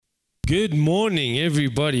Good morning,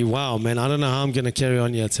 everybody. Wow, man, I don't know how I'm going to carry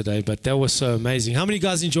on here today, but that was so amazing. How many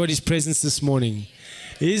guys enjoyed his presence this morning?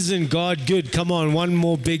 Isn't God good? Come on, one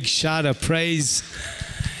more big shout of praise.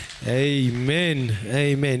 Amen.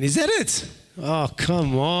 Amen. Is that it? Oh,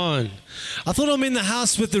 come on. I thought I'm in the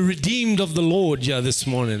house with the redeemed of the Lord this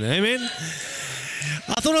morning. Amen.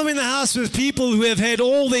 I thought I'm in the house with people who have had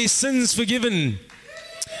all their sins forgiven.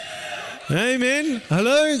 Amen.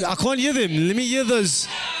 Hello? I can't hear them. Let me hear those.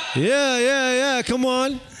 Yeah. Come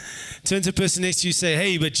on. Turn to the person next to you, say,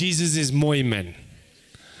 hey, but Jesus is mooi, man.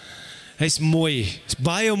 Hy's mooi. Hy's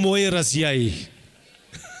baie mooier as jy.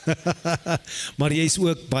 Maar jy's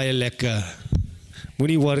ook baie lekker.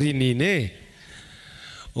 Moenie worry nie, né?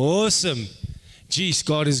 Awesome. Jeez,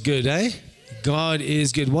 God is good, eh? God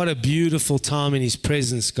is good. What a beautiful time in His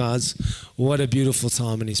presence, guys. What a beautiful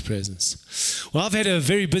time in His presence. Well, I've had a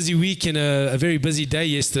very busy week and a very busy day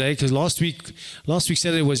yesterday because last week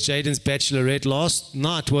Saturday was Jaden's bachelorette. Last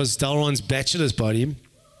night was Dalron's bachelor's party.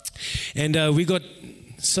 And we got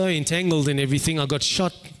so entangled in everything. I got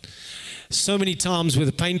shot so many times with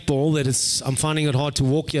a paintball that I'm finding it hard to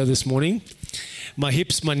walk here this morning. My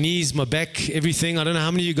hips, my knees, my back, everything. I don't know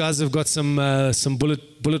how many of you guys have got some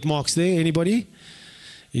bullet marks there. Anybody?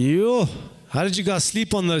 Yo, how did you guys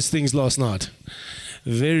sleep on those things last night?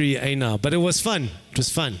 Very anal, but it was fun. It was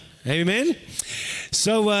fun. Amen.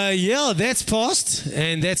 So that's past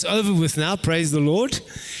and that's over with now. Praise the Lord.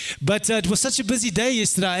 But it was such a busy day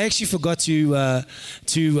yesterday. I actually forgot to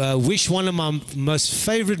wish one of my most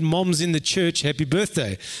favorite moms in the church happy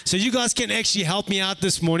birthday. So you guys can actually help me out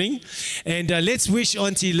this morning, and let's wish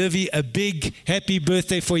Auntie Livy a big happy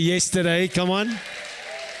birthday for yesterday. Come on.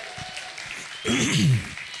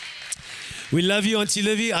 We love you, Auntie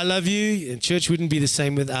Livy. I love you. And church wouldn't be the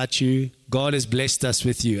same without you. God has blessed us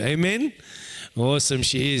with you. Amen. Awesome.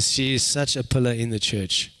 She is. She is such a pillar in the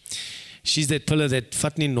church. She's that pillar that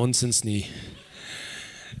vat nie nonsense nie.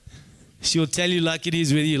 She'll tell you like it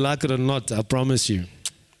is, whether you like it or not. I promise you.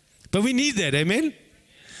 But we need that. Amen.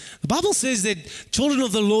 The Bible says that children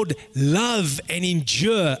of the Lord love and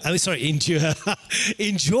endure.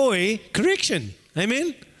 Enjoy correction.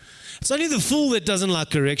 Amen. It's only the fool that doesn't like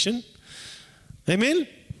correction. Amen?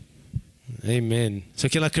 Amen. So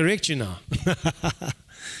can I correct you now?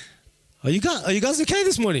 Are you guys okay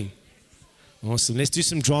this morning? Awesome. Let's do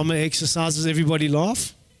some drama exercises. Everybody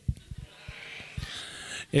laugh.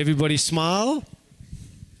 Everybody smile.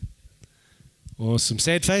 Awesome.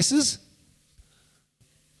 Sad faces?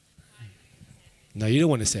 No, you don't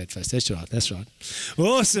want a sad face. That's right. That's right.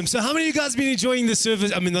 Awesome. So how many of you guys have been enjoying the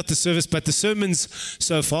service? I mean, not the service, but the sermons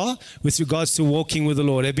so far with regards to walking with the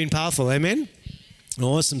Lord? They've been powerful. Amen?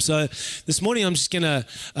 Awesome. So this morning I'm just going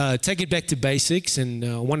to take it back to basics, and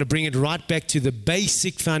I want to bring it right back to the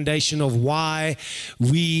basic foundation of why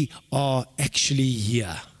we are actually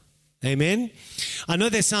here. Amen. I know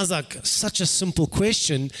that sounds like such a simple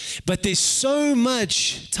question, but there's so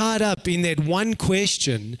much tied up in that one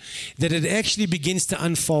question that it actually begins to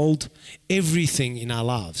unfold everything in our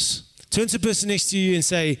lives. Turn to the person next to you and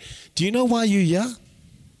say, do you know why you're here?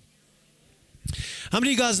 How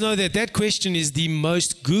many of you guys know that question is the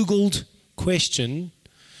most Googled question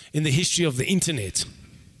in the history of the internet?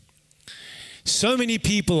 So many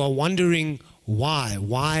people are wondering why.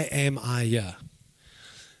 Why am I here?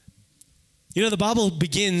 You know, the Bible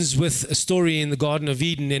begins with a story in the Garden of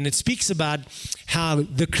Eden, and it speaks about how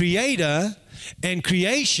the Creator and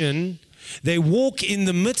creation, they walk in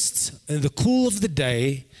the midst of the cool of the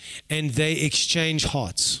day, and they exchange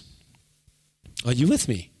hearts. Are you with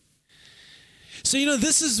me? So, you know,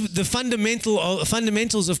 this is the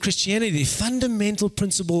fundamentals of Christianity. The fundamental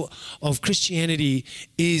principle of Christianity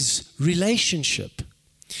is relationship.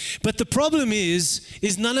 But the problem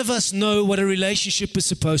is none of us know what a relationship is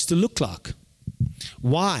supposed to look like.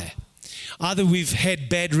 Why? Either we've had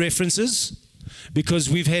bad references, because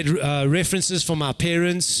we've had references from our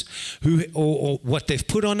parents or what they've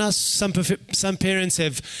put on us. Some parents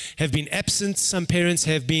have been absent. Some parents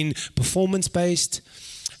have been performance-based.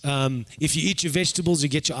 If you eat your vegetables, you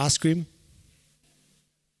get your ice cream.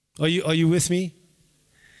 Are you with me?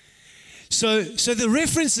 So the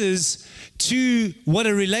references to what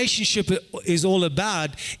a relationship is all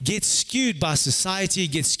about gets skewed by society,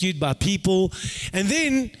 gets skewed by people, and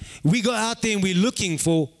then we go out there and we're looking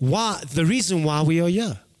for the reason why we are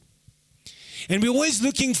here. And we're always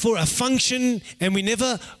looking for a function, and we're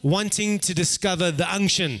never wanting to discover the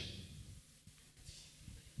unction.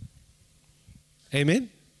 Amen?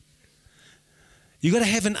 You got to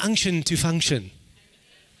have an unction to function.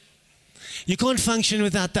 You can't function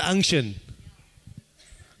without the unction.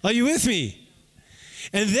 Are you with me?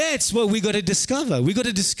 And that's what we got to discover. We got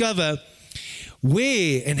to discover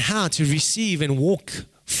where and how to receive and walk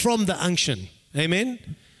from the unction. Amen?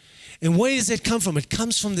 And where does that come from? It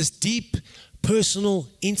comes from this deep, personal,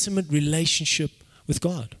 intimate relationship with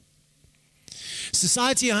God.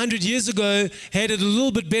 Society 100 years ago had it a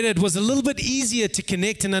little bit better. It was a little bit easier to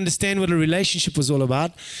connect and understand what a relationship was all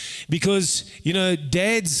about because,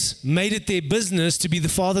 dads made it their business to be the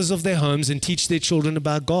fathers of their homes and teach their children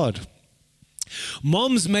about God.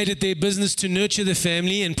 Moms made it their business to nurture the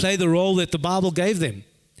family and play the role that the Bible gave them.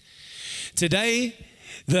 Today,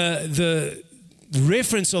 the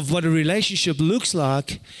reference of what a relationship looks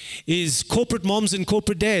like is corporate moms and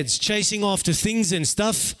corporate dads chasing after things and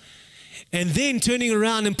stuff, and then turning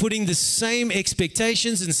around and putting the same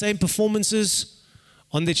expectations and same performances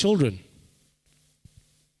on their children.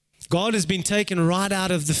 God has been taken right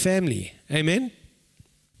out of the family. Amen?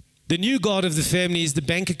 The new God of the family is the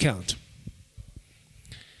bank account.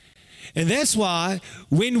 And that's why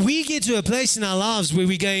when we get to a place in our lives where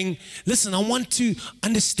we're going, listen, I want to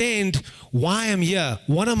understand why I'm here.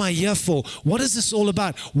 What am I here for? What is this all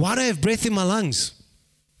about? Why do I have breath in my lungs?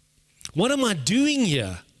 What am I doing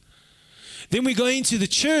here? Then we go into the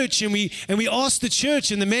church and we ask the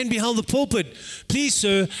church and the man behind the pulpit, please,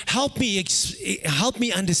 sir, help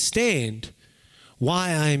me understand why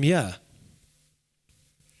I am here.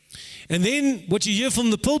 And then what you hear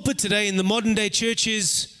from the pulpit today in the modern day church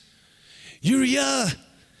is, you're here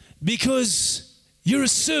because you're a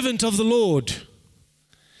servant of the Lord.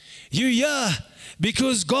 You're here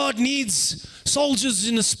because God needs soldiers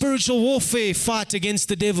in a spiritual warfare fight against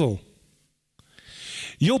the devil.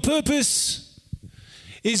 Your purpose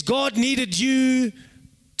is God needed you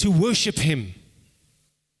to worship Him.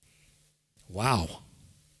 Wow.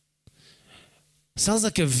 Sounds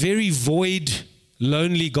like a very void,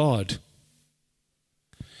 lonely God.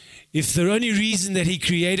 If the only reason that He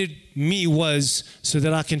created me was so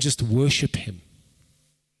that I can just worship Him.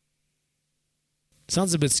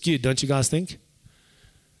 Sounds a bit skewed, don't you guys think?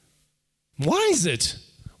 Why is it?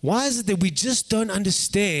 Why is it that we just don't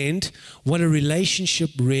understand what a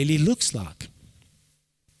relationship really looks like?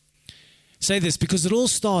 Say this, because it all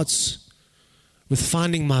starts with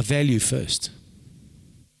finding my value first.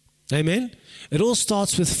 Amen? It all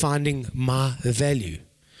starts with finding my value.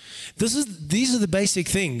 These are the basic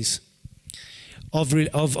things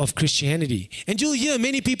of Christianity. And you'll hear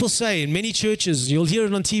many people say in many churches, you'll hear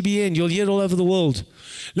it on TBN, you'll hear it all over the world.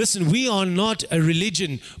 Listen, we are not a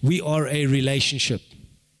religion, we are a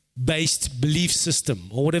relationship-based belief system,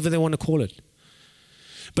 or whatever they want to call it.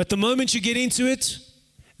 But the moment you get into it,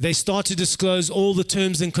 they start to disclose all the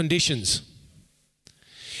terms and conditions.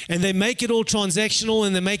 And they make it all transactional,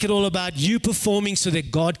 and they make it all about you performing so that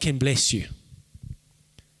God can bless you.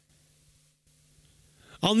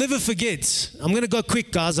 I'll never forget. I'm going to go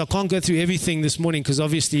quick, guys. I can't go through everything this morning because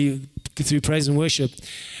obviously through praise and worship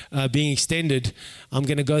being extended, I'm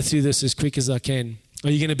going to go through this as quick as I can.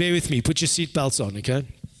 Are you going to bear with me? Put your seatbelts on, okay?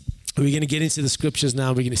 We're going to get into the scriptures now.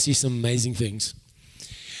 We're going to see some amazing things.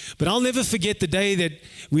 But I'll never forget the day that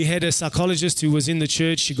we had a psychologist who was in the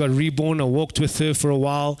church. She got reborn. I walked with her for a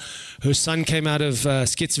while. Her son came out of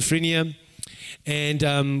schizophrenia.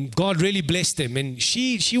 And God really blessed them. And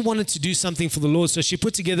she wanted to do something for the Lord. So she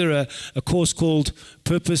put together a course called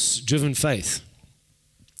Purpose-Driven Faith.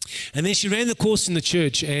 And then she ran the course in the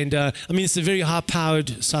church. And it's a very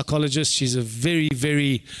high-powered psychologist. She's a very,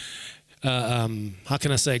 very, how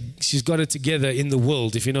can I say, she's got it together in the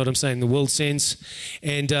world, if you know what I'm saying, the world sense.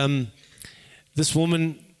 And this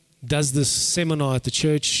woman does this seminar at the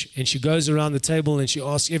church. And she goes around the table and she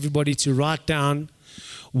asks everybody to write down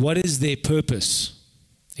what is their purpose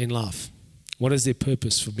in life? What is their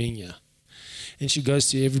purpose for being here? And she goes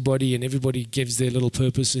to everybody, and everybody gives their little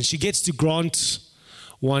purpose. And she gets to Grant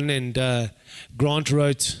one, and Grant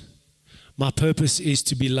wrote, "My purpose is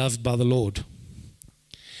to be loved by the Lord."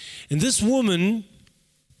 And this woman,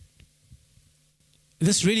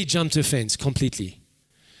 this really jumped her fence completely.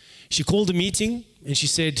 She called a meeting, and she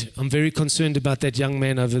said, "I'm very concerned about that young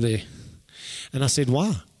man over there." And I said,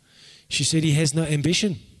 "Why?" She said, "He has no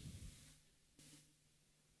ambition."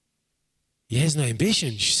 He has no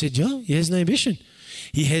ambition. She said, "Yeah, he has no ambition.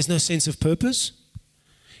 He has no sense of purpose.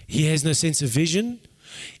 He has no sense of vision.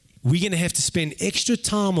 We're going to have to spend extra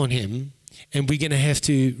time on him, and we're going to have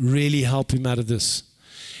to really help him out of this."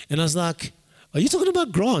 And I was like, "Are you talking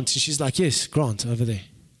about Grant?" And she's like, "Yes, Grant over there.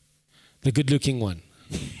 The good-looking one."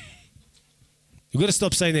 You've got to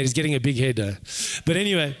stop saying that. He's getting a big head. But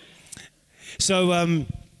anyway, so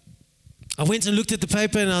I went and looked at the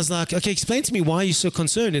paper and I was like, "Okay, explain to me why you're so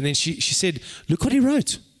concerned." And then she said, "Look what he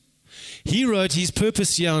wrote. He wrote his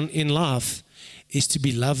purpose here in life is to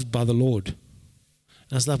be loved by the Lord. And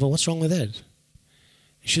I was like, but what's wrong with that?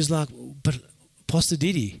 She's like, but Pastor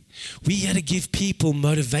Didi, we had to give people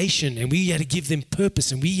motivation, and we had to give them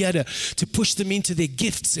purpose, and we had to push them into their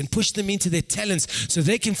gifts and push them into their talents so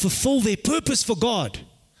they can fulfill their purpose for God.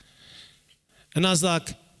 And I was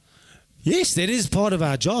like, yes, that is part of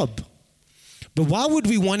our job. But why would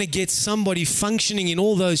we want to get somebody functioning in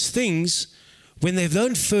all those things when they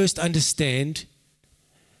don't first understand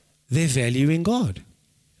their value in God?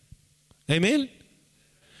 Amen?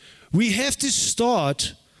 We have to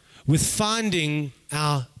start with finding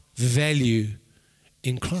our value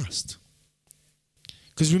in Christ.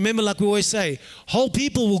 Because remember, like we always say, whole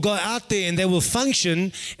people will go out there and they will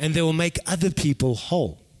function and they will make other people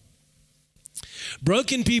whole.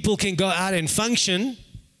 Broken people can go out and function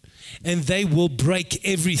and they will break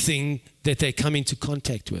everything that they come into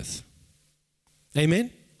contact with.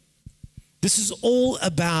 Amen? This is all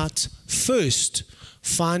about first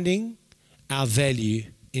finding our value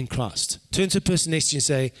in Christ. Turn to the person next to you and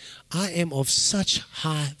say, I am of such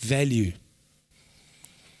high value.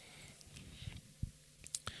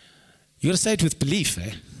 You got to say it with belief,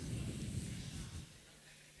 eh?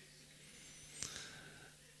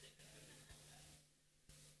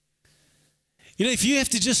 You know, if you have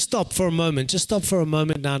to just stop for a moment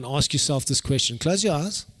now and ask yourself this question. Close your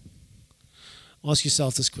eyes. Ask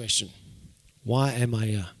yourself this question. Why am I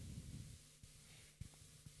here?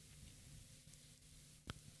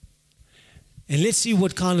 And let's see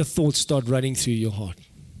what kind of thoughts start running through your heart,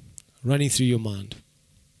 running through your mind.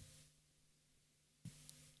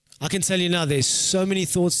 I can tell you now, there's so many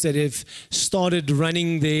thoughts that have started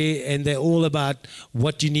running there, and they're all about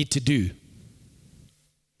what you need to do,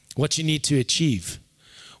 what you need to achieve,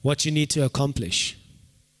 what you need to accomplish.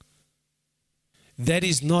 That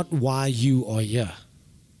is not why you are here.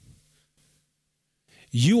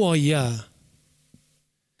 You are here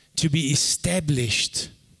to be established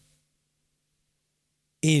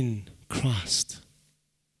in Christ.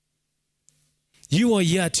 You are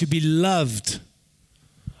here to be loved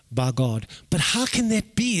by God. But how can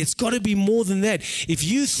that be? It's got to be more than that. If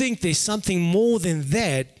you think there's something more than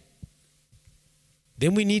that,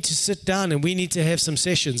 then we need to sit down and we need to have some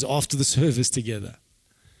sessions after the service together.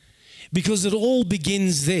 Because it all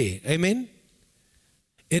begins there. Amen?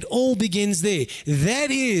 It all begins there.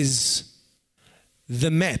 That is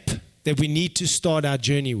the map that we need to start our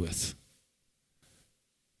journey with.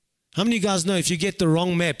 How many of you guys know if you get the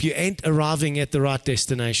wrong map, you ain't arriving at the right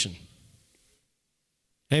destination?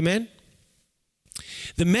 Amen?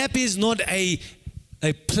 The map is not a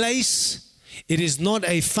place. It is not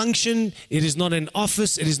a function. It is not an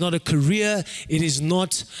office. It is not a career. It is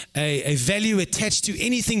not a value attached to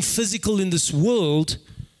anything physical in this world,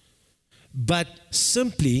 but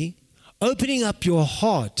simply opening up your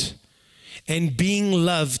heart and being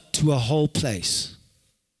loved to a whole place.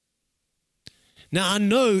 Now, I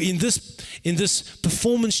know in this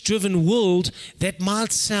performance-driven world, that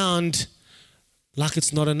might sound like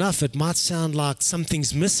it's not enough. It might sound like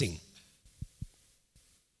something's missing.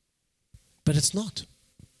 But it's not.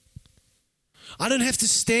 I don't have to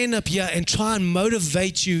stand up here and try and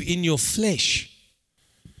motivate you in your flesh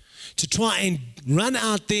to try and run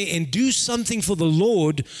out there and do something for the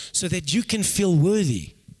Lord so that you can feel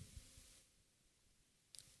worthy.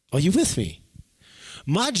 Are you with me?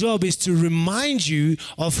 My job is to remind you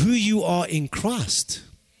of who you are in Christ,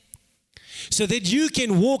 so that you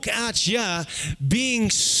can walk out here being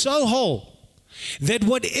so whole that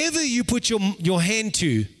whatever you put your hand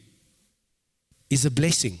to is a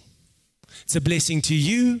blessing. It's a blessing to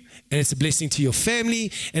you, and it's a blessing to your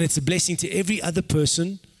family, and it's a blessing to every other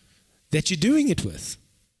person that you're doing it with.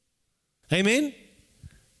 Amen?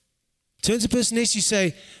 Turn to the person next to you,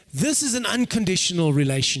 say, this is an unconditional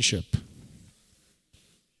relationship.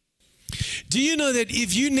 Do you know that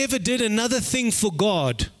if you never did another thing for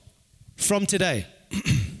God from today,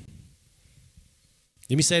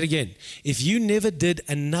 let me say it again. If you never did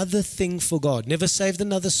another thing for God, never saved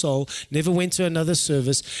another soul, never went to another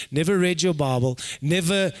service, never read your Bible,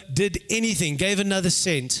 never did anything, gave another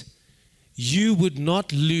cent, you would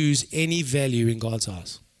not lose any value in God's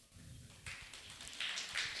eyes.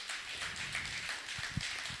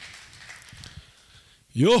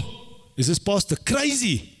 Yo, is this pastor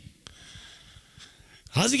crazy?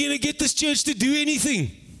 How's he going to get this church to do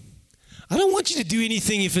anything? I don't want you to do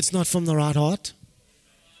anything if it's not from the right heart.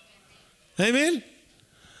 Amen?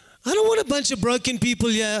 I don't want a bunch of broken people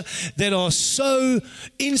here that are so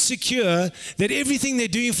insecure that everything they're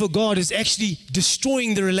doing for God is actually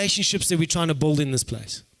destroying the relationships that we're trying to build in this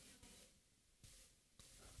place.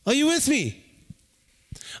 Are you with me?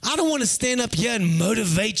 I don't want to stand up here and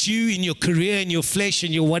motivate you in your career, in your flesh,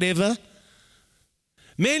 and your whatever.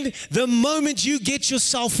 Man, the moment you get your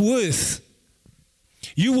self-worth,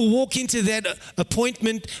 you will walk into that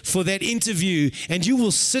appointment for that interview, and you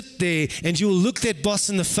will sit there and you will look that boss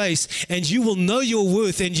in the face, and you will know your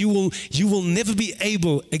worth, and you will never be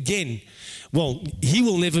able again. Well, he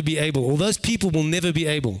will never be able, or those people will never be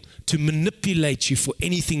able to manipulate you for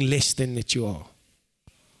anything less than that you are.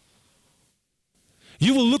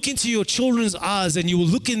 You will look into your children's eyes and you will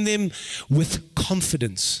look in them with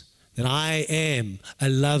confidence that I am a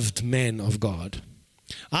loved man of God.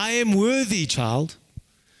 I am worthy, child.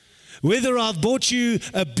 Whether I've bought you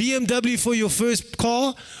a BMW for your first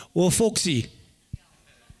car or a Foxy,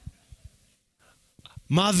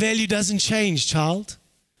 my value doesn't change, child.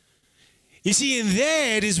 You see, and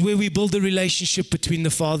that is where we build a relationship between the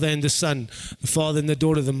father and the son, the father and the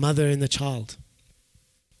daughter, the mother and the child.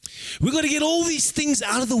 We've got to get all these things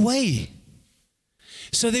out of the way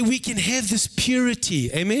so that we can have this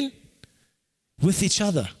purity, amen, with each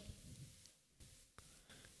other.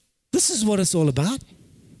 This is what it's all about.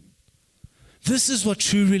 This is what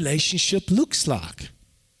true relationship looks like.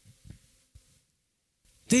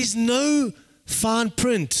 There's no fine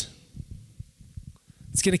print.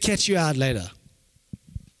 It's going to catch you out later.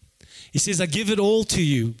 He says, I give it all to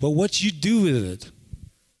you, but what you do with it.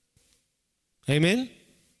 Amen?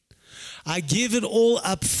 I give it all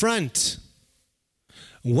up front.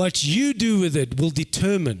 What you do with it will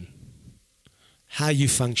determine how you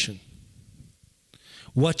function,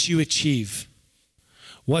 what you achieve,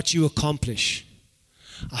 what you accomplish.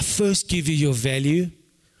 I first give you your value,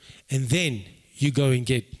 and then you go and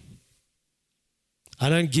get. I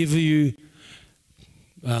don't give you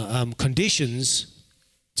conditions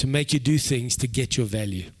to make you do things to get your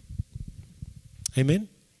value. Amen?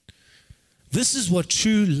 This is what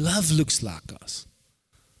true love looks like, guys.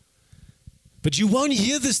 But you won't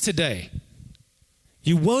hear this today.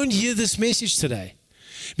 You won't hear this message today.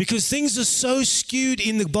 Because things are so skewed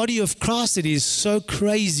in the body of Christ, it is so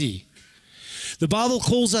crazy. The Bible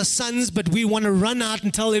calls us sons, but we want to run out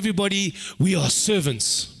and tell everybody we are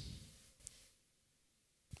servants.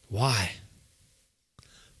 Why?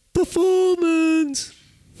 Performance.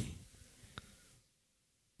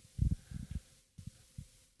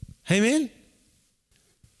 Amen?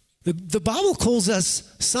 The Bible calls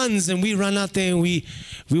us sons, and we run out there and we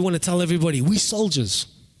want to tell everybody, we soldiers,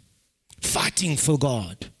 fighting for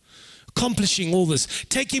God, accomplishing all this,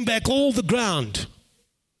 taking back all the ground.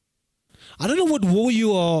 I don't know what war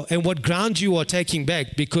you are and what ground you are taking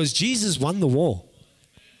back, because Jesus won the war.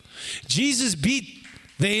 Jesus beat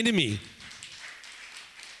the enemy.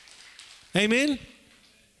 Amen?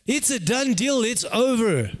 It's a done deal. It's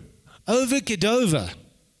over. Over Kedova.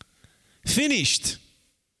 Finished.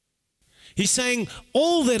 He's saying,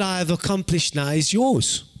 all that I have accomplished now is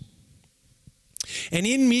yours. And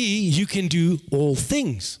in me, you can do all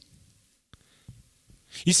things.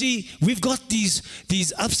 You see, we've got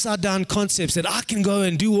these upside down concepts that I can go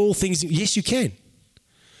and do all things. Yes, you can.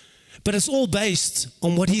 But it's all based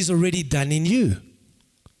on what He's already done in you.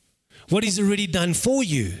 What He's already done for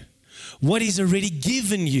you. What He's already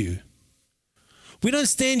given you. We don't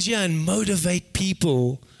stand here and motivate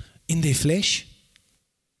people in their flesh.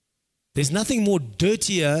 There's nothing more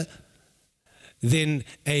dirtier than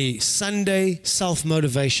a Sunday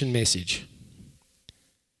self-motivation message.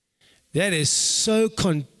 That is so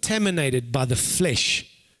contaminated by the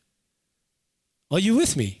flesh. Are you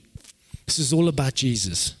with me? This is all about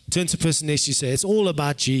Jesus. Turn to the person next to you and say, it's all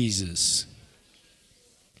about Jesus.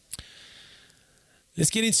 Let's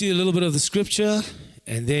get into a little bit of the scripture,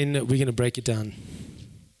 and then we're going to break it down.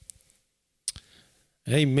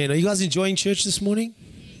 Amen. Are you guys enjoying church this morning?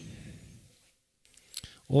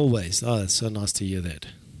 Always. Oh, it's so nice to hear that.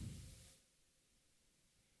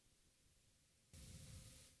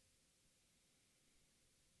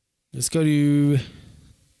 Let's go to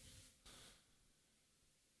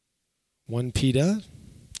 1 Peter.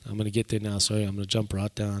 I'm going to get there now. Sorry, I'm going to jump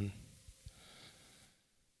right down.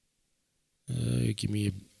 Give me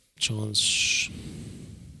a chance.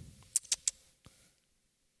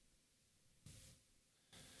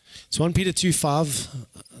 It's 1 Peter 2:5.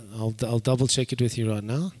 I'll double check it with you right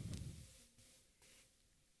now.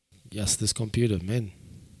 Yes, this computer, man.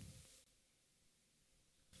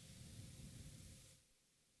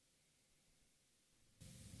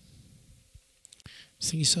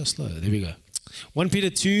 This thing is so slow. There we go. 1 Peter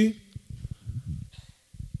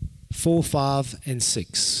 2:4, 5, and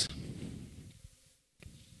 6.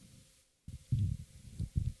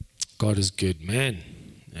 God is good, man.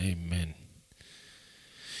 Amen.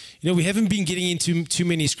 We haven't been getting into too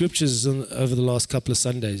many scriptures over the last couple of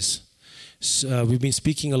Sundays. So, we've been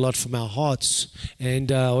speaking a lot from our hearts,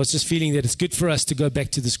 and I was just feeling that it's good for us to go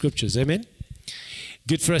back to the scriptures. Amen?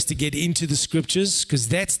 Good for us to get into the scriptures, because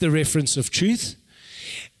that's the reference of truth.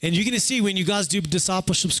 And you're going to see when you guys do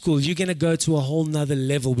discipleship school, you're going to go to a whole nother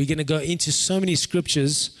level. We're going to go into so many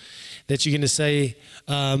scriptures that you're going to say,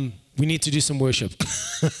 we need to do some worship.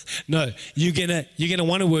 No, you're gonna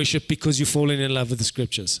want to worship because you're falling in love with the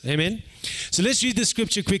scriptures. Amen? So let's read the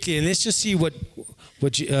scripture quickly, and let's just see what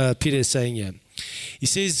Peter is saying here. He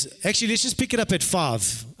says, actually, let's just pick it up at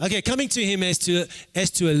 5. Okay, coming to him as to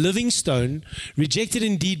a living stone, rejected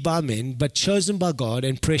indeed by men, but chosen by God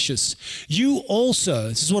and precious. You also,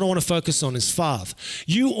 this is what I want to focus on, is 5.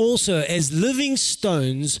 You also, as living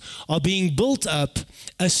stones, are being built up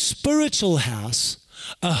a spiritual house,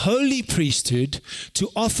 a holy priesthood, to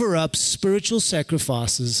offer up spiritual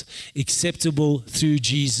sacrifices acceptable through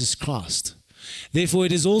Jesus Christ. Therefore,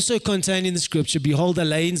 it is also contained in the scripture, behold, I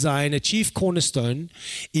lay in Zion a chief cornerstone,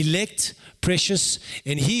 elect, precious,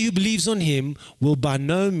 and he who believes on him will by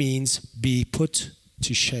no means be put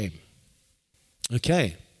to shame.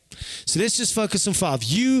 Okay, so let's just focus on 5.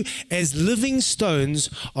 You, as living stones,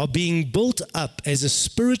 are being built up as a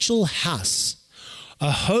spiritual house,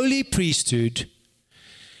 a holy priesthood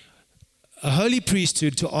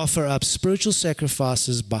to offer up spiritual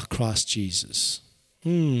sacrifices by Christ Jesus.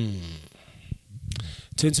 Turn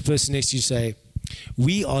to the person next to you and say,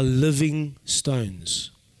 we are living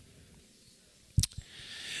stones.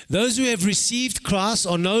 Those who have received Christ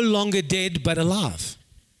are no longer dead but alive.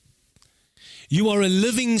 You are a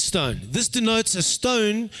living stone. This denotes a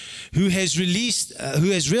stone who has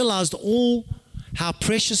realized how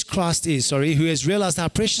precious Christ is, who has realized how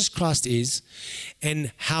precious Christ is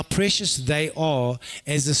and how precious they are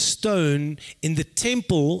as a stone in the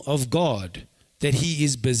temple of God that he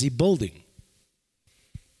is busy building.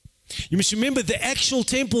 You must remember the actual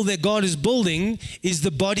temple that God is building is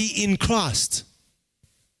the body in Christ.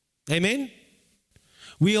 Amen?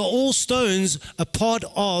 We are all stones, a part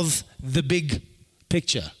of the big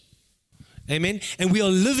picture. Amen? And we are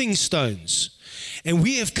living stones. And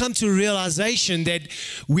we have come to a realization that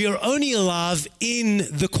we are only alive in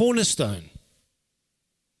the cornerstone.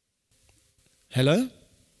 Hello?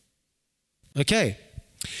 Okay.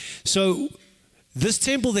 So this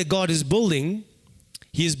temple that God is building,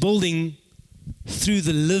 he is building through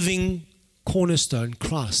the living cornerstone,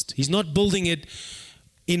 Christ. He's not building it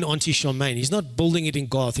in Anti-Charmaine. He's not building it in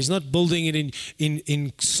Garth. He's not building it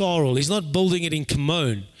in Sarl. He's not building it in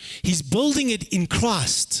Kimon. He's building it in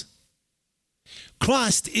Christ.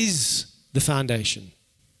 Christ is the foundation.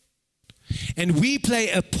 And we play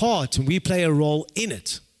a part and we play a role in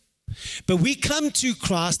it. But we come to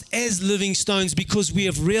Christ as living stones because we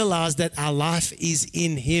have realized that our life is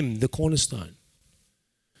in him, the cornerstone.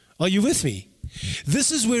 Are you with me?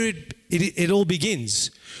 This is where it all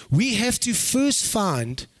begins. We have to first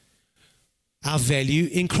find our value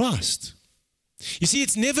in Christ. You see,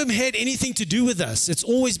 it's never had anything to do with us. It's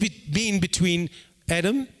always been between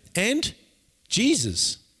Adam and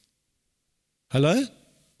Jesus. Hello?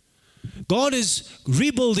 God is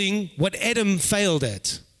rebuilding what Adam failed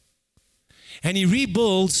at. And he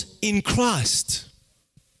rebuilds in Christ.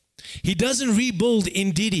 He doesn't rebuild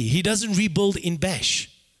in Didi. He doesn't rebuild in Bash.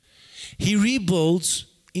 He rebuilds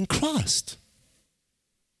in Christ.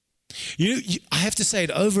 I have to say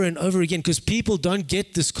it over and over again because people don't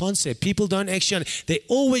get this concept. People don't actually, they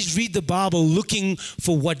always read the Bible looking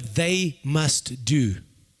for what they must do.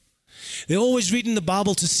 They're always reading the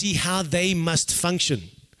Bible to see how they must function,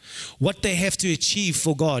 what they have to achieve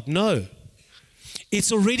for God. No,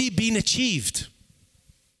 it's already been achieved.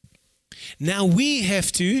 Now we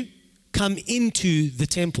have to come into the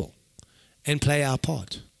temple and play our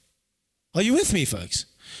part. Are you with me, folks?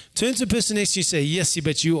 Turn to the person next to you and say, yes,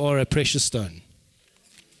 but you are a precious stone.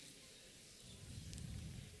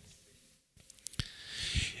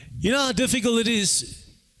 You know how difficult it is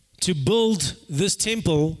to build this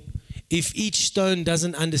temple if each stone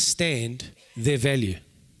doesn't understand their value.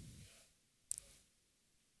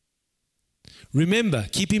 Remember,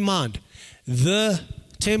 keep in mind, the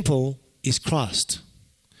temple is Christ.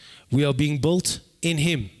 We are being built in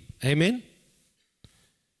him. Amen?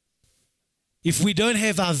 If we don't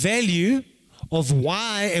have our value of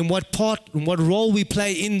why and what part and what role we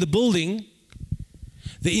play in the building,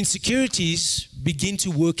 the insecurities begin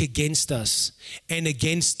to work against us and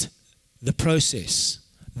against the process,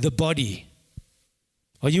 the body.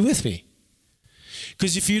 Are you with me?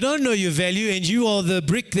 Because if you don't know your value and you are the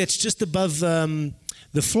brick that's just above the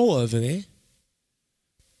floor over there,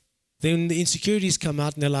 then the insecurities come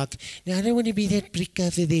out and they're like, no, I don't want to be that brick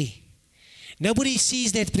over there. Nobody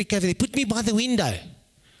sees that brick over there. Put me by the window.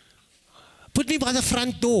 Put me by the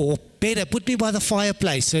front door. Or better, put me by the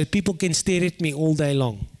fireplace so people can stare at me all day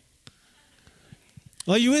long.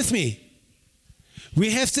 Are you with me?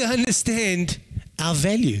 We have to understand our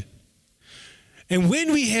value. And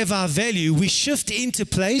when we have our value, we shift into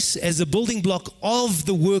place as a building block of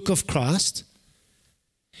the work of Christ,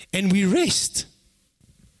 and we rest.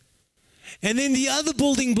 And then the other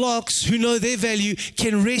building blocks who know their value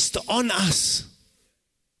can rest on us.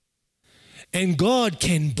 And God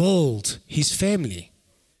can build His family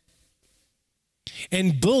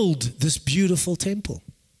and build this beautiful temple.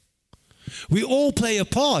 We all play a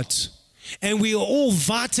part, and we are all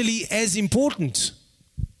vitally as important.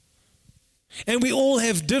 And we all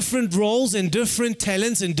have different roles and different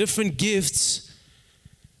talents and different gifts.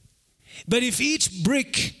 But if each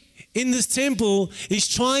brick in this temple is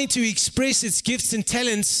trying to express its gifts and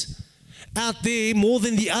talents out there more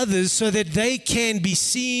than the others so that they can be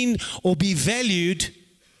seen or be valued,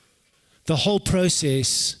 the whole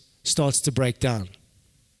process starts to break down.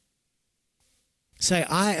 Say,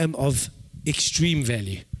 I am of extreme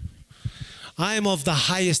value. I am of the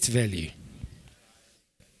highest value.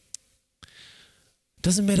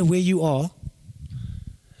 Doesn't matter where you are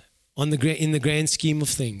in the grand scheme of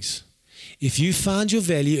things. If you find your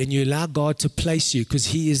value and you allow God to place you, because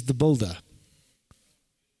He is the builder.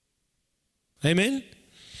 Amen?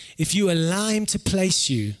 If you allow Him to place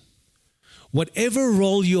you, whatever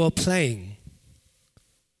role you are playing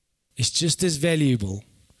is just as valuable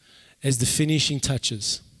as the finishing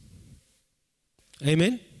touches.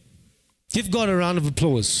 Amen? Give God a round of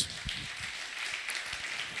applause.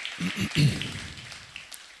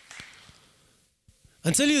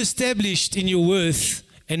 Until you're established in your worth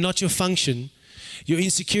and not your function, your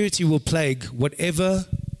insecurity will plague whatever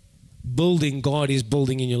building God is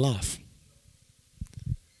building in your life.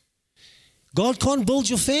 God can't build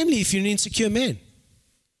your family if you're an insecure man.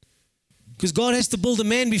 Because God has to build a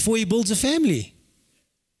man before He builds a family.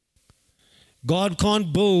 God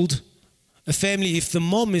can't build a family if the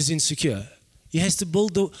mom is insecure. He has to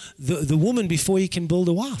build the woman before He can build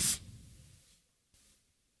a wife.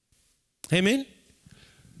 Amen?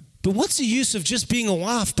 But what's the use of just being a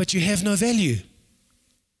wife but you have no value?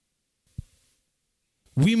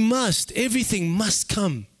 Everything must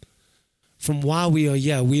come from why we are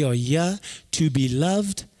here. We are here to be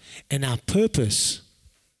loved, and our purpose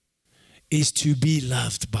is to be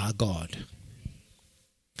loved by God.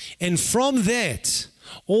 And from that,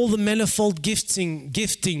 all the manifold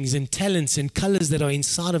giftings and talents and colors that are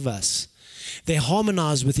inside of us, they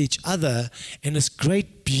harmonize with each other, and this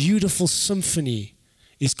great, beautiful symphony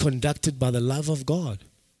is conducted by the love of God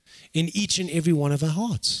in each and every one of our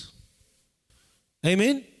hearts.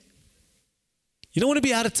 Amen? You don't want to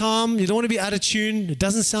be out of time. You don't want to be out of tune. It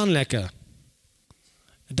doesn't sound lekker.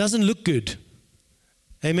 It doesn't look good.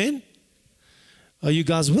 Amen? Are you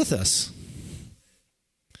guys with us?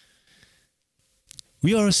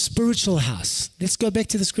 We are a spiritual house. Let's go back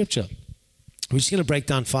to the scripture. We're just going to break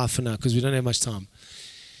down 5 for now because we don't have much time.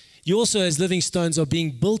 You also, as living stones, are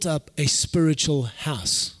being built up a spiritual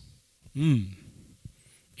house.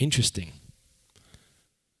 Interesting.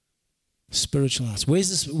 Spiritual house. Where's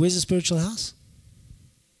the spiritual house?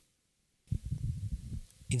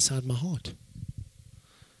 Inside my heart.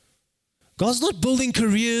 God's not building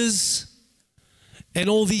careers and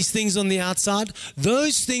all these things on the outside.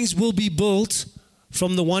 Those things will be built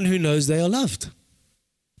from the one who knows they are loved.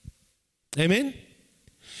 Amen?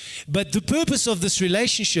 But the purpose of this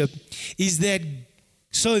relationship is that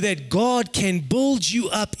so that God can build you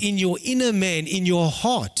up in your inner man, in your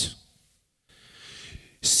heart.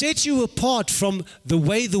 Set you apart from the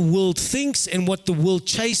way the world thinks and what the world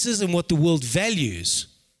chases and what the world values.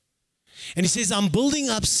 And He says, I'm building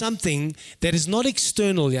up something that is not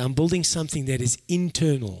external. I'm building something that is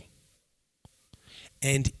internal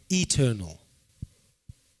and eternal.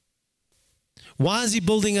 Why is He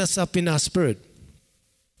building us up in our spirit?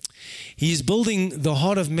 He is building the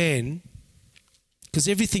heart of man because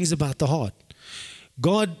everything's about the heart.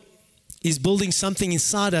 God is building something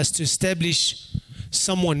inside us to establish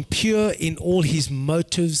someone pure in all his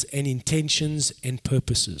motives and intentions and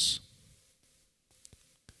purposes.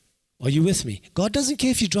 Are you with me? God doesn't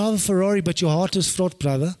care if you drive a Ferrari but your heart is fraught,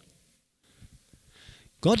 brother.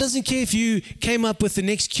 God doesn't care if you came up with the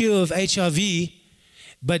next cure of HIV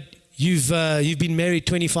but you've been married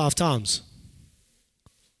 25 times.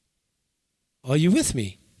 Are you with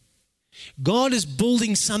me? God is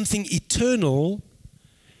building something eternal.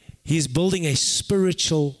 He is building a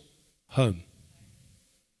spiritual home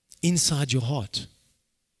inside your heart.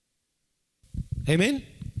 Amen?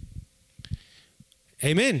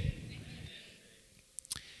 Amen.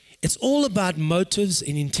 It's all about motives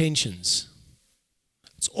and intentions.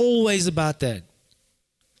 It's always about that.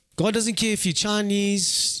 God doesn't care if you're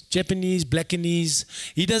Chinese, Japanese, Blackanese.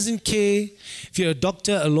 He doesn't care if you're a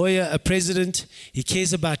doctor, a lawyer, a president. He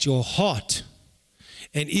cares about your heart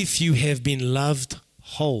and if you have been loved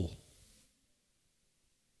whole.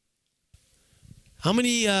 How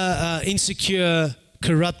many insecure,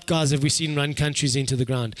 corrupt guys have we seen run countries into the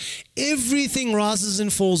ground? Everything rises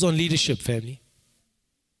and falls on leadership, family.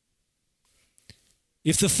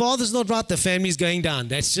 If the father's not right, the family's going down.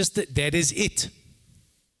 That's just that is it.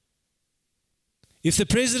 If the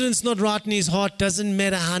president's not right in his heart, doesn't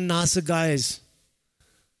matter how nice a guy is.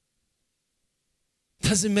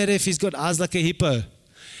 Doesn't matter if he's got eyes like a hippo.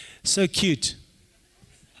 So cute.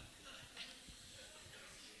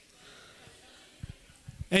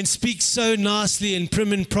 And speaks so nicely and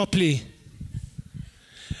prim and properly.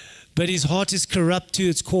 But his heart is corrupt to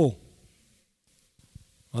its core.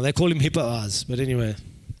 Well, they call him hippo eyes, but anyway. I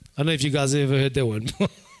don't know if you guys have ever heard that one.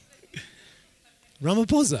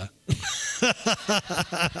 Ramaphosa.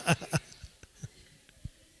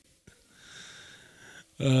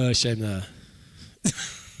 Oh, shame now.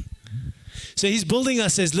 So he's building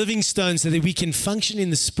us as living stones so that we can function in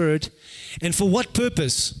the Spirit. And for what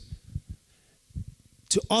purpose?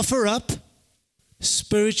 To offer up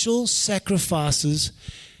spiritual sacrifices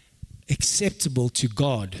acceptable to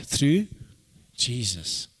God through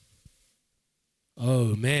Jesus.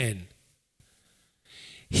 Oh, man.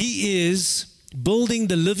 He is building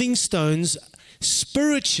the living stones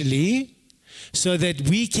spiritually so that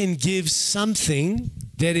we can give something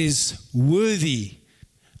that is worthy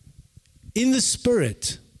in the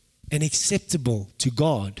Spirit and acceptable to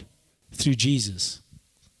God through Jesus.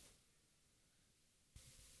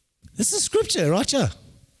 This is scripture, right here.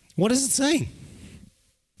 What is it saying?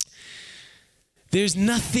 There's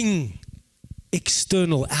nothing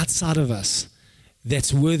external outside of us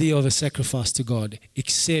that's worthy of a sacrifice to God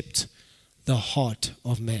except the heart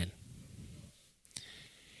of man.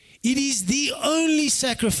 It is the only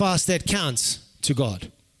sacrifice that counts to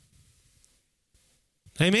God.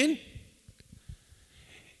 Amen?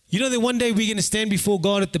 You know that one day we're going to stand before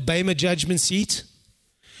God at the Bema judgment seat,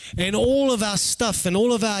 and all of our stuff and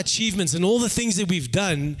all of our achievements and all the things that we've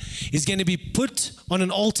done is going to be put on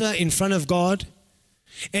an altar in front of God,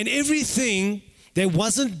 and everything that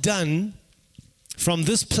wasn't done from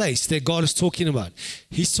this place that God is talking about.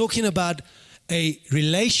 He's talking about a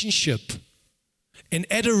relationship, an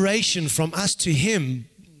adoration from us to Him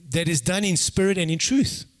that is done in spirit and in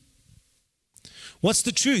truth. What's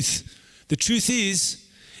the truth? The truth is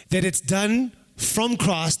that it's done from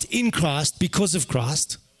Christ, in Christ, because of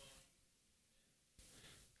Christ.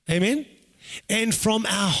 Amen? And from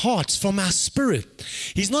our hearts, from our spirit.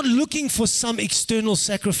 He's not looking for some external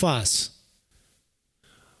sacrifice.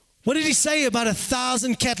 What did He say about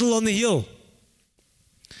 1,000 cattle on the hill?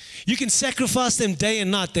 You can sacrifice them day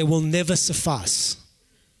and night, they will never suffice.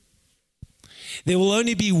 There will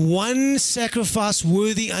only be one sacrifice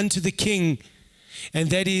worthy unto the King, and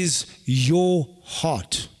that is your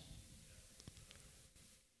heart.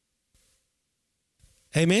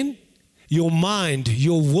 Amen? Your mind,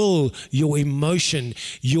 your will, your emotion,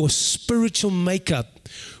 your spiritual makeup.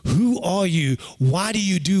 Who are you? Why do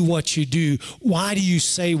you do what you do? Why do you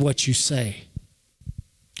say what you say?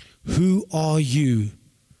 Who are you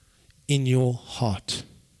in your heart?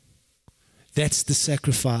 That's the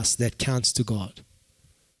sacrifice that counts to God.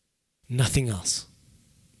 Nothing else.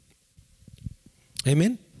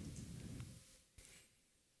 Amen?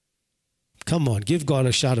 Come on, give God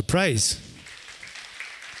a shout of praise.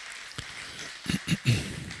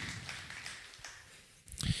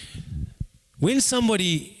 When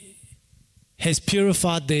somebody has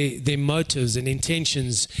purified their motives and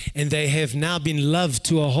intentions, and they have now been loved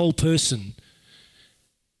to a whole person,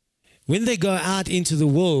 when they go out into the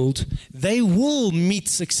world, they will meet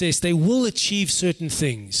success, they will achieve certain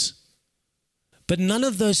things. But none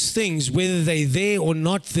of those things, whether they're there or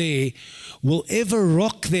not there, will ever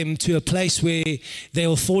rock them to a place where they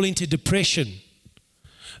will fall into depression.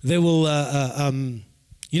 They will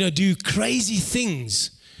do crazy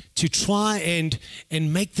things to try and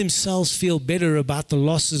make themselves feel better about the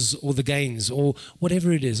losses or the gains or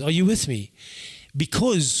whatever it is. Are you with me?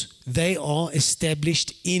 Because they are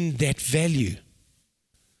established in that value.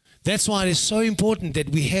 That's why it is so important that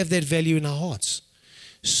we have that value in our hearts.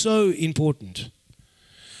 So important.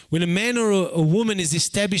 When a man or a woman is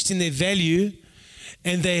established in their value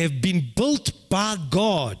and they have been built by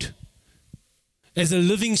God as a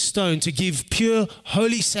living stone to give pure,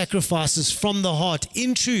 holy sacrifices from the heart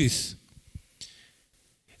in truth,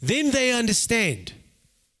 then they understand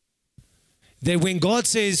that when God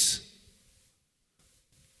says,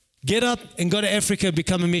 get up and go to Africa,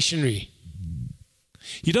 become a missionary,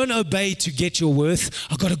 you don't obey to get your worth.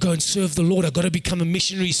 I've got to go and serve the Lord. I've got to become a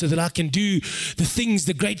missionary so that I can do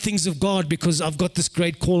the great things of God because I've got this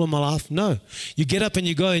great call on my life. No. You get up and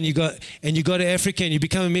you go to Africa and you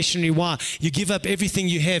become a missionary. Why? You give up everything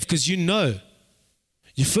you have because you know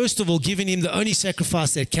you first of all given him the only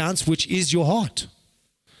sacrifice that counts, which is your heart.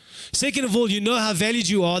 Second of all, you know how valued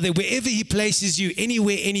you are, that wherever he places you,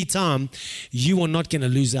 anywhere, anytime, you are not going to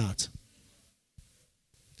lose out.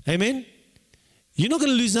 Amen? You're not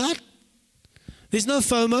going to lose out. There's no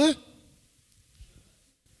FOMO.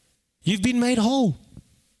 You've been made whole.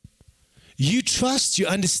 You trust, you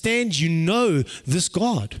understand, you know this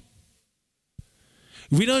God.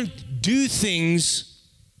 We don't do things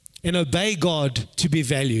and obey God to be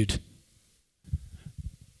valued.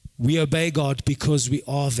 We obey God because we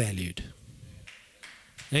are valued.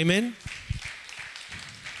 Amen?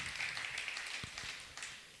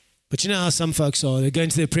 But you know how some folks are. They go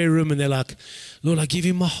into their prayer room and they're like, Lord, I give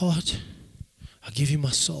you my heart. I give you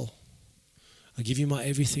my soul. I give you my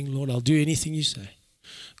everything, Lord. I'll do anything you say.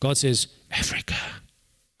 God says, Africa.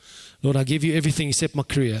 Lord, I give you everything except my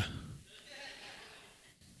career.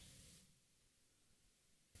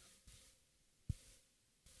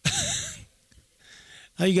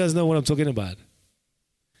 How you guys know what I'm talking about?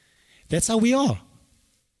 That's how we are.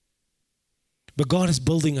 But God is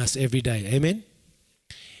building us every day. Amen?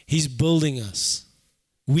 He's building us.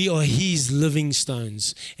 We are His living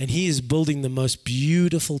stones. And He is building the most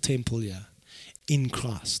beautiful temple here in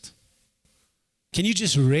Christ. Can you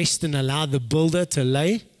just rest and allow the builder to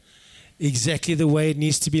lay exactly the way it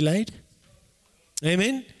needs to be laid?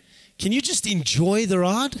 Amen? Can you just enjoy the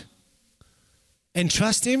ride and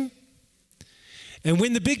trust Him? And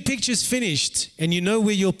when the big picture's finished and you know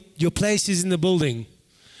where your place is in the building,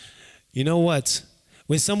 you know what?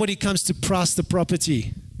 When somebody comes to price the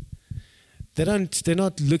property, they're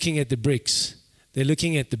not looking at the bricks. They're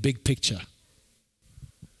looking at the big picture.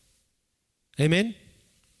 Amen?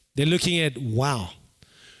 They're looking at, wow,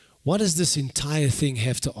 what does this entire thing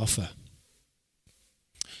have to offer?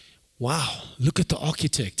 Wow, look at the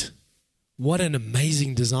architect. What an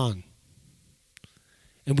amazing design.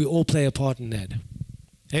 And we all play a part in that.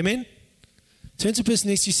 Amen? Turn to the person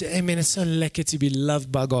next to you and say, amen, it's so lucky to be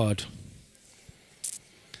loved by God.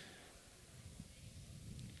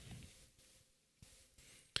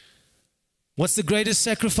 What's the greatest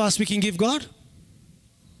sacrifice we can give God?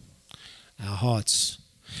 Our hearts.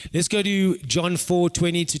 Let's go to John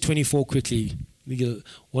 4:20-24 quickly. We get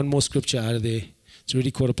one more scripture out of there. It's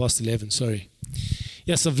already 11:15, sorry.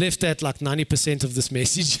 Yes, I've left that like 90% of this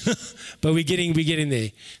message, but we're getting there.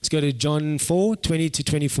 Let's go to John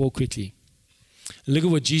 4:20-24 quickly. Look at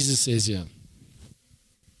what Jesus says here.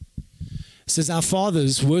 It says, our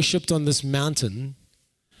fathers worshipped on this mountain,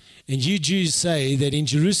 and you Jews say that in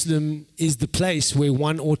Jerusalem is the place where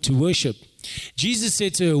one ought to worship. Jesus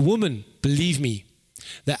said to her, woman, believe me,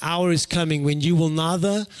 the hour is coming when you will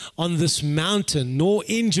neither on this mountain nor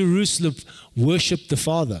in Jerusalem worship the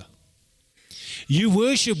Father. You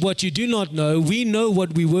worship what you do not know. We know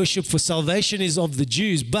what we worship, for salvation is of the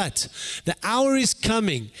Jews. But the hour is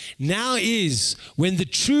coming, now is, when the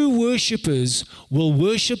true worshipers will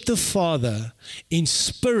worship the Father in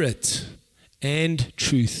spirit and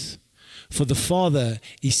truth. For the Father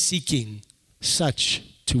is seeking such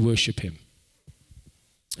to worship Him.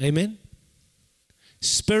 Amen?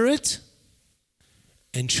 Spirit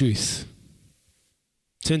and truth.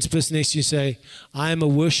 Turn to the person next to you and say, I am a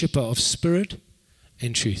worshiper of spirit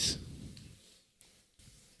and truth.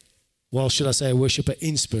 Well, should I say a worshiper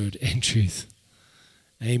in spirit and truth?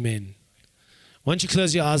 Amen. Why don't you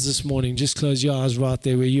close your eyes this morning? Just close your eyes right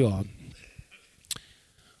there where you are.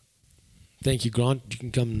 Thank you, Grant. You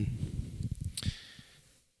can come and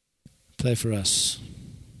play for us.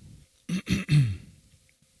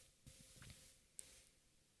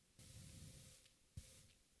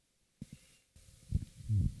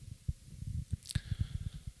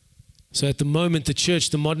 So at the moment, the church,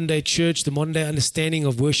 the modern day understanding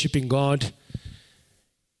of worshiping God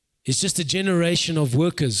is just a generation of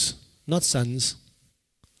workers, not sons.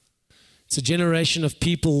 It's a generation of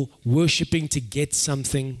people worshiping to get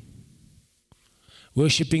something,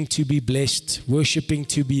 worshiping to be blessed, worshiping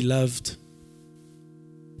to be loved.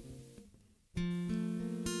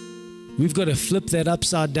 We've got to flip that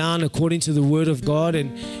upside down according to the Word of God,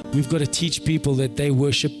 and we've got to teach people that they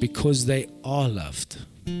worship because they are loved.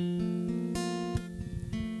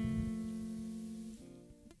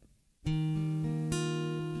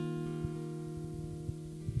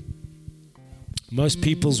 Most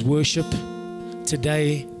people's worship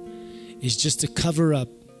today is just a cover up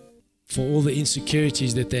for all the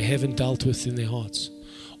insecurities that they haven't dealt with in their hearts,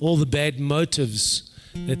 all the bad motives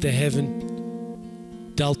that they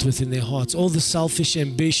haven't dealt with in their hearts, all the selfish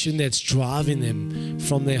ambition that's driving them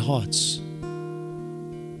from their hearts.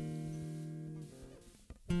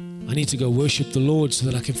 I need to go worship the Lord so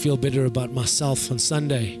that I can feel better about myself on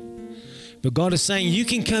Sunday. But God is saying, you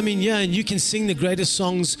can come in here and you can sing the greatest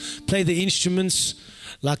songs, play the instruments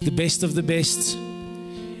like the best of the best,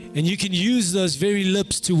 and you can use those very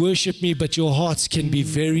lips to worship me, but your hearts can be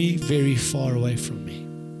very, very far away from me.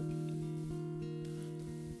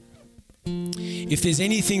 If there's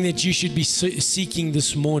anything that you should be seeking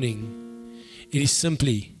this morning, it is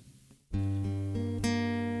simply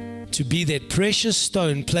to be that precious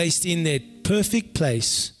stone placed in that perfect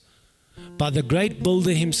place by the great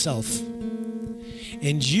builder himself,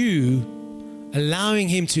 and you allowing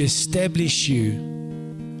him to establish you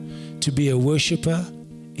to be a worshiper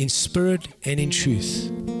in spirit and in truth,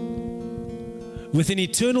 with an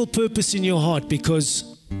eternal purpose in your heart,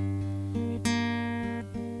 because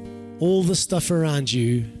all the stuff around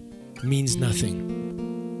you means nothing.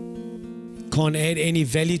 Can't add any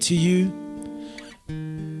value to you.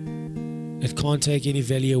 It can't take any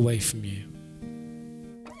value away from you.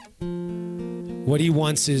 What he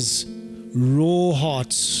wants is raw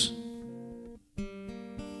hearts.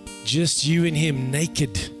 Just you and him,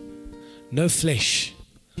 naked, no flesh.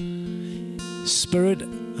 Spirit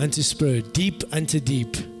unto spirit, deep unto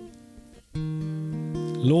deep.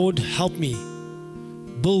 Lord, help me.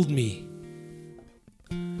 Build me.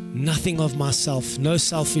 Nothing of myself, no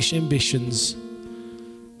selfish ambitions,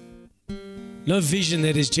 no vision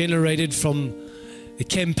that is generated from the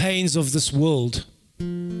campaigns of this world,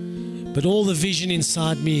 but all the vision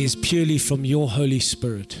inside me is purely from your Holy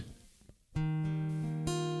Spirit.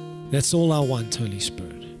 That's all I want, Holy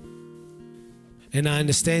Spirit. And I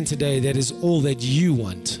understand today that is all that you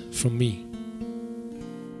want from me.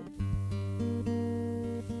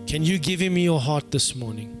 Can you give him your heart this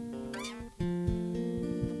morning?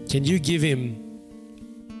 Can you give him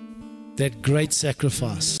that great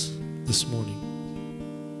sacrifice this morning?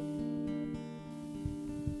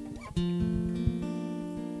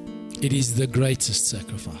 It is the greatest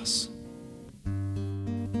sacrifice.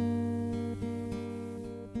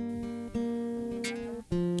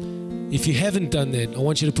 If you haven't done that, I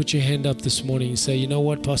want you to put your hand up this morning and say, you know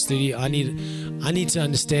what, Pastor Eddie, I need to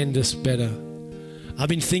understand this better. I've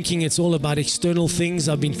been thinking it's all about external things.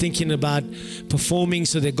 I've been thinking about performing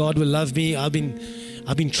so that God will love me. I've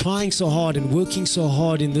been trying so hard and working so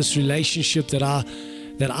hard in this relationship that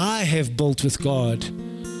I have built with God.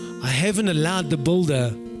 I haven't allowed the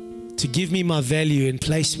builder to give me my value and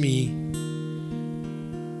place me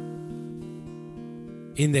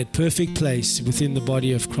in that perfect place within the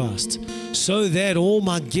body of Christ, so that all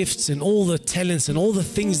my gifts and all the talents and all the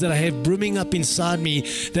things that I have brimming up inside me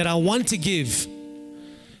that I want to give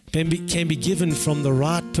can be given from the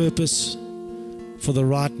right purpose, for the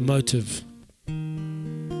right motive.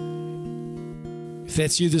 If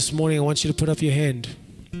that's you this morning, I want you to put up your hand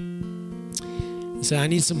and say, I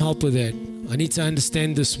need some help with that. I need to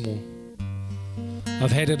understand this more.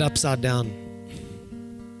 I've had it upside down.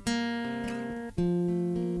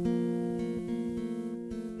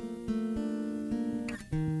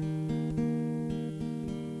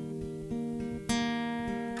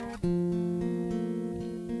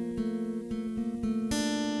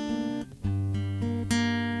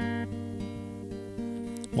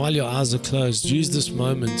 While your eyes are closed, use this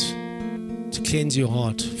moment to cleanse your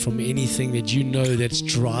heart from anything that you know that's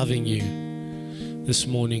driving you this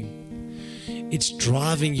morning. It's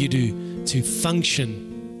driving you to function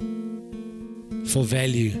for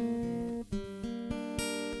value.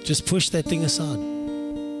 Just push that thing aside.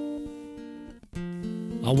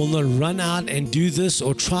 I will not run out and do this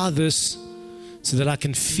or try this so that I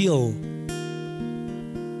can feel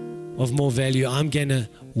of more value. I'm going to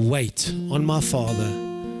wait on my Father.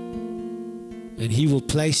 And he will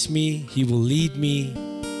place me, he will lead me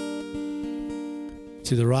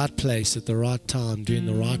to the right place at the right time, doing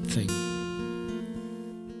the right thing.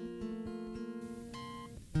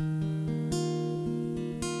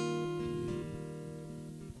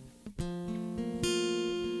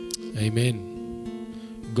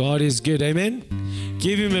 Amen. God is good. Amen.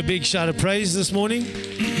 Give him a big shout of praise this morning.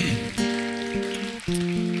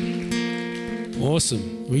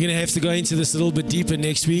 Awesome. We're going to have to go into this a little bit deeper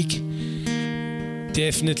next week.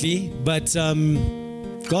 Definitely. But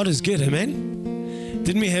God is good. Amen.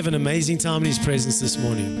 Didn't we have an amazing time in his presence this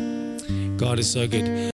morning? God is so good.